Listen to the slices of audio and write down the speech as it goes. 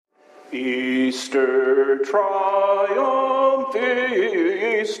Easter triumph,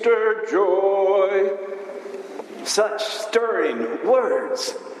 Easter joy. Such stirring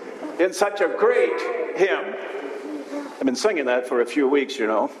words in such a great hymn. I've been singing that for a few weeks,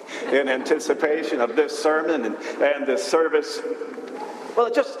 in anticipation of this sermon and this service. Well,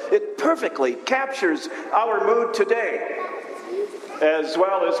 it perfectly captures our mood today, as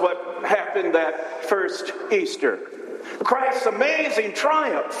well as what happened that first Easter. Christ's amazing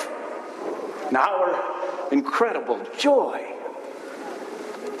triumph and our incredible joy.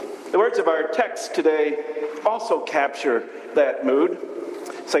 The words of our text today also capture that mood.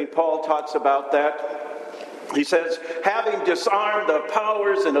 St. Paul talks about that. He says, having disarmed the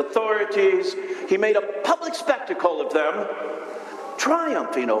powers and authorities, he made a public spectacle of them,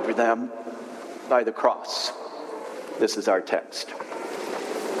 triumphing over them by the cross. This is our text.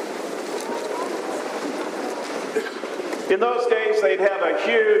 In those days, they'd have a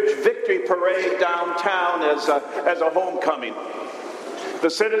huge victory parade downtown as a homecoming. The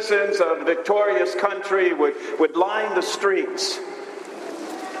citizens of the victorious country would line the streets,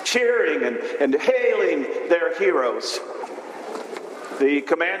 cheering and hailing their heroes. The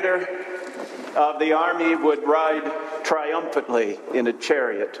commander of the army would ride triumphantly in a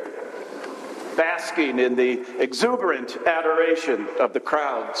chariot, basking in the exuberant adoration of the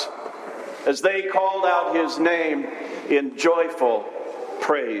crowds as they called out his name in joyful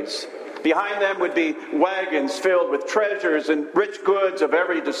praise. Behind them would be wagons filled with treasures and rich goods of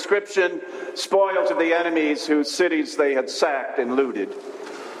every description, spoils of the enemies whose cities they had sacked and looted.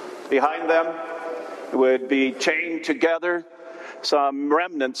 Behind them would be chained together some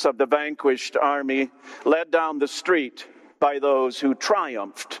remnants of the vanquished army led down the street by those who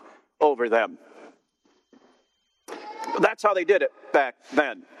triumphed over them. That's how they did it back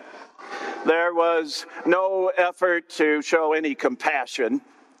then. There was no effort to show any compassion,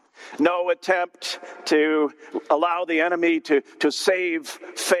 no attempt to allow the enemy to save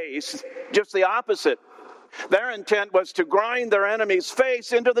face, just the opposite. Their intent was to grind their enemy's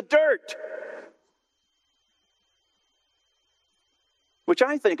face into the dirt, which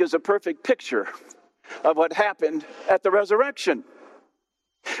I think is a perfect picture of what happened at the resurrection.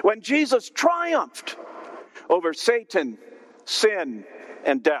 When Jesus triumphed over Satan, sin,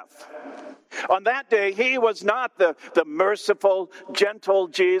 and death. On that day, he was not the merciful, gentle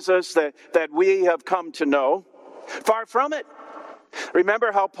Jesus that we have come to know. Far from it.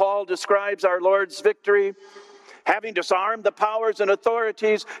 Remember how Paul describes our Lord's victory? Having disarmed the powers and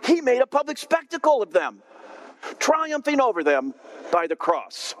authorities, he made a public spectacle of them, triumphing over them by the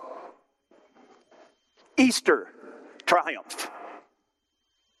cross. Easter triumph.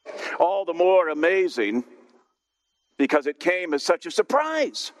 All the more amazing because it came as such a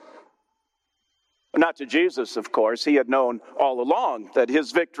surprise. Not to Jesus, of course. He had known all along that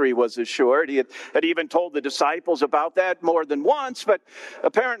his victory was assured. He had even told the disciples about that more than once, but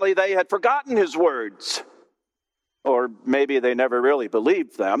apparently they had forgotten his words. Or maybe they never really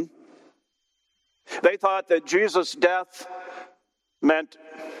believed them. They thought that Jesus' death meant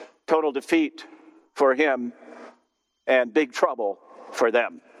total defeat for him and big trouble for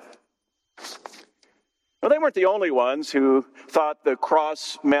them. Well, they weren't the only ones who thought the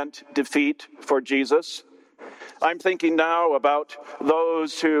cross meant defeat for Jesus. I'm thinking now about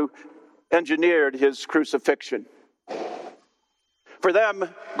those who engineered his crucifixion. For them,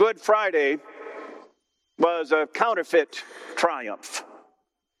 Good Friday was a counterfeit triumph.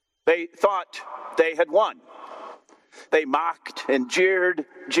 They thought they had won. They mocked and jeered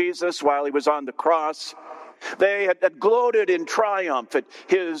Jesus while he was on the cross. They had gloated in triumph at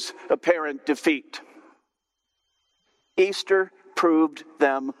his apparent defeat. Easter proved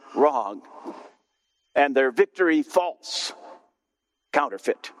them wrong, and their victory false,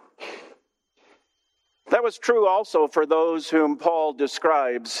 counterfeit. That was true also for those whom Paul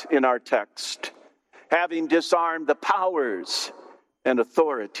describes in our text, having disarmed the powers and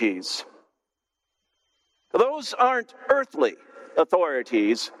authorities. Those aren't earthly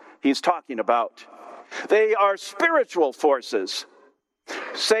authorities he's talking about. They are spiritual forces,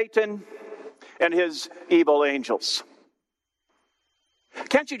 Satan and his evil angels.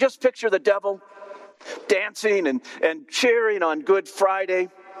 Can't you just picture the devil dancing and cheering on Good Friday?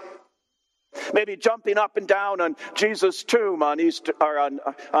 Maybe jumping up and down on Jesus' tomb on Easter or on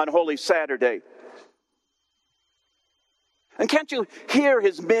Holy Saturday. And can't you hear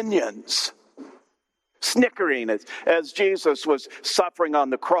his minions snickering as Jesus was suffering on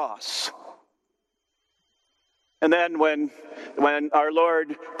the cross? And then when our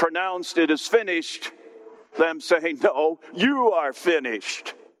Lord pronounced it as finished, them saying, "No, you are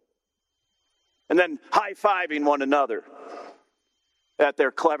finished." And then high-fiving one another at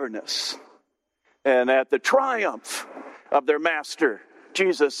their cleverness and at the triumph of their master.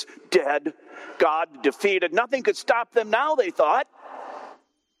 Jesus dead, God defeated. Nothing could stop them now, they thought.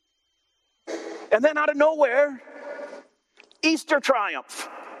 And then out of nowhere, Easter triumph.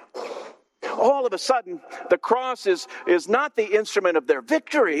 All of a sudden, the cross is not the instrument of their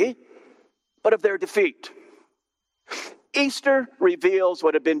victory, but of their defeat. Easter reveals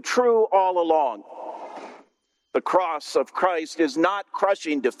what had been true all along. The cross of Christ is not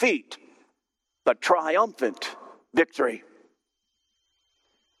crushing defeat, but triumphant victory.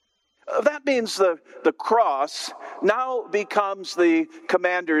 That means the cross now becomes the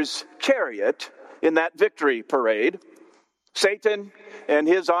commander's chariot in that victory parade. Satan and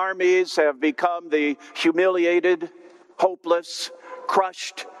his armies have become the humiliated, hopeless,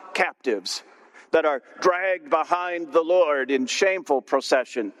 crushed captives that are dragged behind the Lord in shameful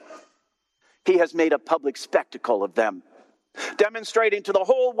procession. He has made a public spectacle of them, demonstrating to the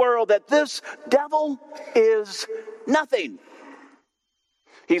whole world that this devil is nothing.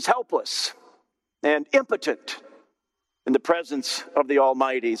 He's helpless and impotent in the presence of the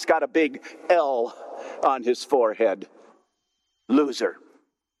Almighty. He's got a big L on his forehead. Loser.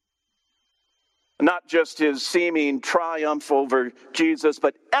 Not just his seeming triumph over Jesus,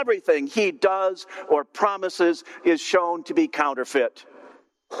 but everything he does or promises is shown to be counterfeit,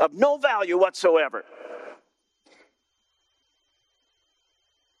 of no value whatsoever.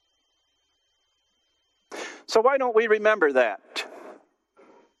 So why don't we remember that?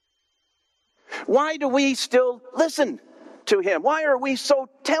 Why do we still listen to him? Why are we so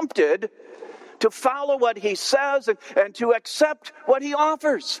tempted to follow what he says and to accept what he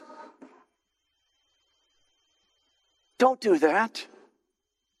offers? Don't do that.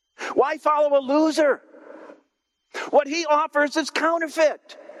 Why follow a loser? What he offers is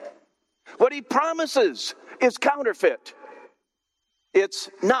counterfeit. What he promises is counterfeit. It's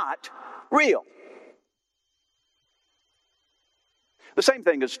not real. The same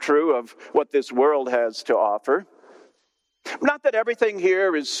thing is true of what this world has to offer. Not that everything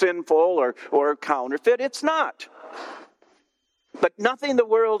here is sinful or counterfeit. It's not. But nothing the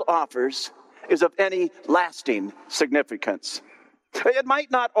world offers is of any lasting significance. It might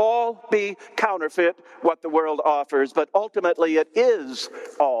not all be counterfeit, what the world offers, but ultimately it is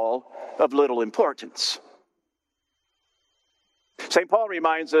all of little importance. St. Paul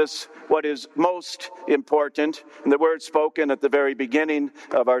reminds us what is most important. In the words spoken at the very beginning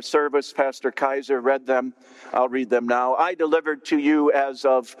of our service, Pastor Kaiser read them. I'll read them now. I delivered to you as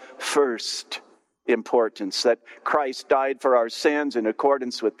of first importance that Christ died for our sins in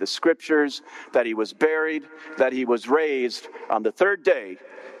accordance with the Scriptures, that he was buried, that he was raised on the third day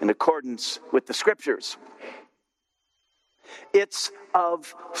in accordance with the Scriptures. It's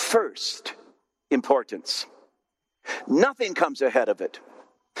of first importance. Nothing comes ahead of it.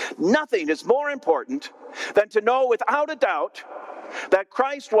 Nothing is more important than to know without a doubt that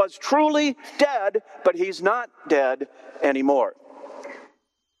Christ was truly dead, but he's not dead anymore.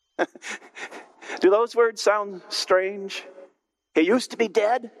 Do those words sound strange? He used to be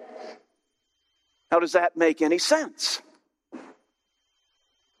dead? How does that make any sense?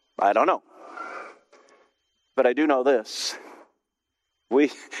 I don't know. But I do know this. We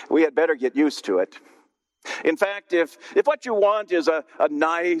had better get used to it. In fact, if what you want is a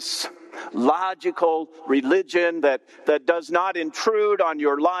nice, logical religion that does not intrude on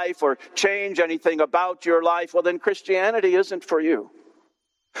your life or change anything about your life, well, then Christianity isn't for you.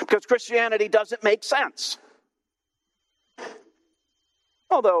 Because Christianity doesn't make sense.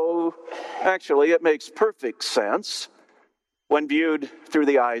 Although, actually, it makes perfect sense when viewed through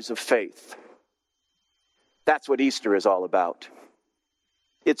the eyes of faith. That's what Easter is all about.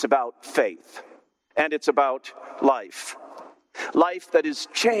 It's about faith. And it's about life. Life that is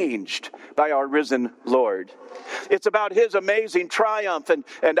changed by our risen Lord. It's about his amazing triumph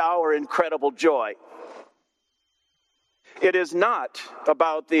and our incredible joy. It is not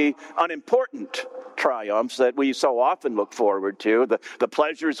about the unimportant triumphs that we so often look forward to, the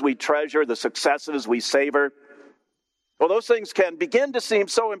pleasures we treasure, the successes we savor. Well, those things can begin to seem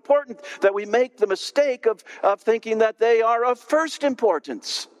so important that we make the mistake of thinking that they are of first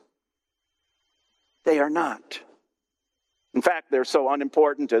importance. They are not. In fact, they're so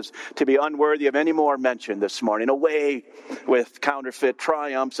unimportant as to be unworthy of any more mention this morning. Away with counterfeit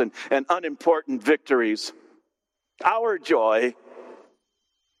triumphs and unimportant victories. Our joy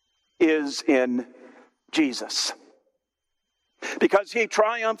is in Jesus. Because he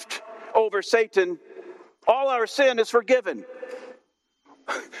triumphed over Satan, all our sin is forgiven.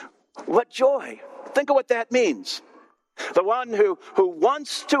 What joy! Think of what that means. The one who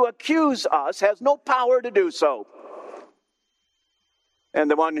wants to accuse us has no power to do so. And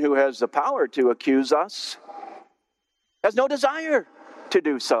the one who has the power to accuse us has no desire to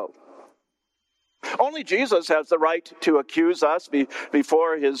do so. Only Jesus has the right to accuse us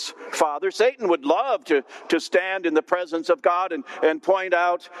before his Father. Satan would love to stand in the presence of God and point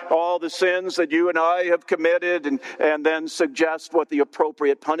out all the sins that you and I have committed and then suggest what the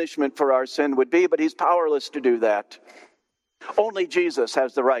appropriate punishment for our sin would be, but he's powerless to do that. Only Jesus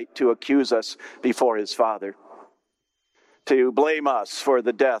has the right to accuse us before his Father, to blame us for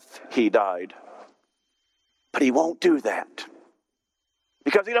the death he died. But he won't do that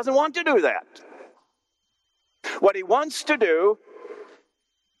because he doesn't want to do that. What he wants to do,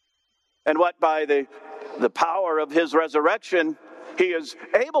 and what by the power of his resurrection he is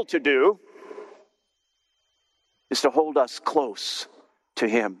able to do, is to hold us close to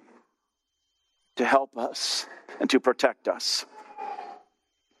him, to help us and to protect us.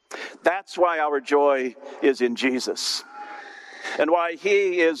 That's why our joy is in Jesus, and why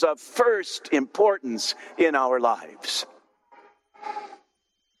he is of first importance in our lives.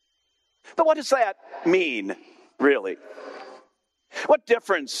 But what does that mean, really? What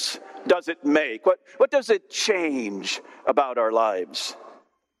difference does it make? What does it change about our lives?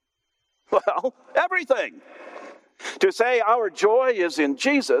 Well, everything. To say our joy is in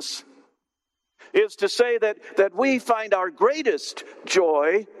Jesus is to say that we find our greatest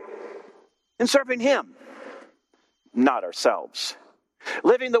joy in serving him, not ourselves.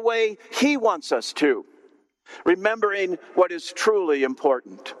 Living the way he wants us to, remembering what is truly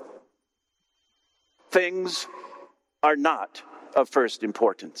important. Things are not of first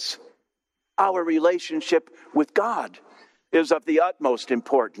importance. Our relationship with God is of the utmost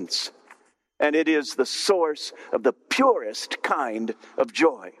importance, and it is the source of the purest kind of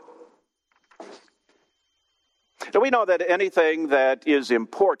joy. So we know that anything that is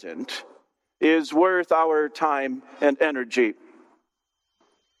important is worth our time and energy.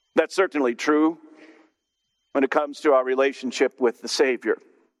 That's certainly true when it comes to our relationship with the Savior.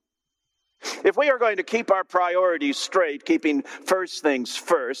 If we are going to keep our priorities straight, keeping first things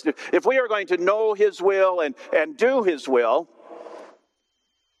first, if we are going to know his will and do his will,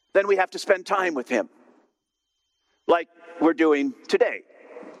 then we have to spend time with him, like we're doing today.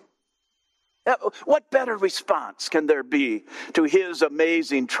 What better response can there be to his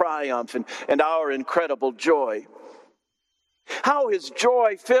amazing triumph and our incredible joy? How his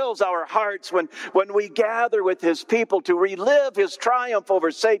joy fills our hearts when we gather with his people to relive his triumph over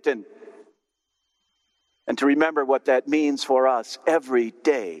Satan, and to remember what that means for us every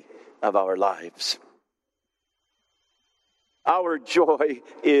day of our lives. Our joy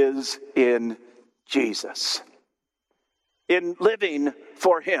is in Jesus, in living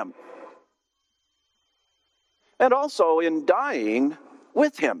for him, and also in dying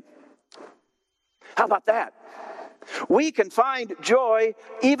with him. How about that? We can find joy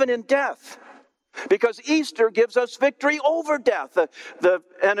even in death, because Easter gives us victory over death, the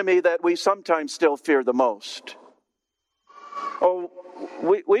enemy that we sometimes still fear the most. Oh,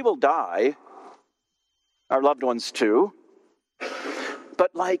 we will die, our loved ones too,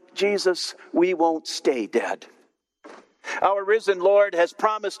 but like Jesus, we won't stay dead. Our risen Lord has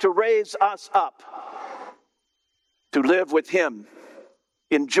promised to raise us up to live with him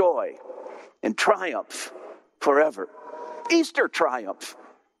in joy, in triumph forever. Easter triumph,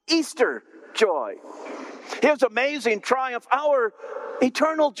 Easter joy. His amazing triumph, our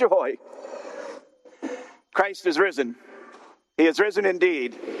eternal joy. Christ is risen. He is risen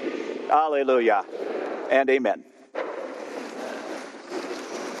indeed. Alleluia and amen.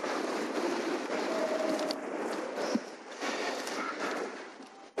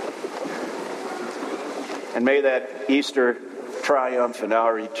 And may that Easter triumph and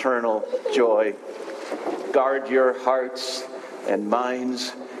our eternal joy guard your hearts and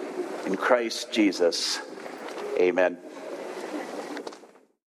minds in Christ Jesus. Amen.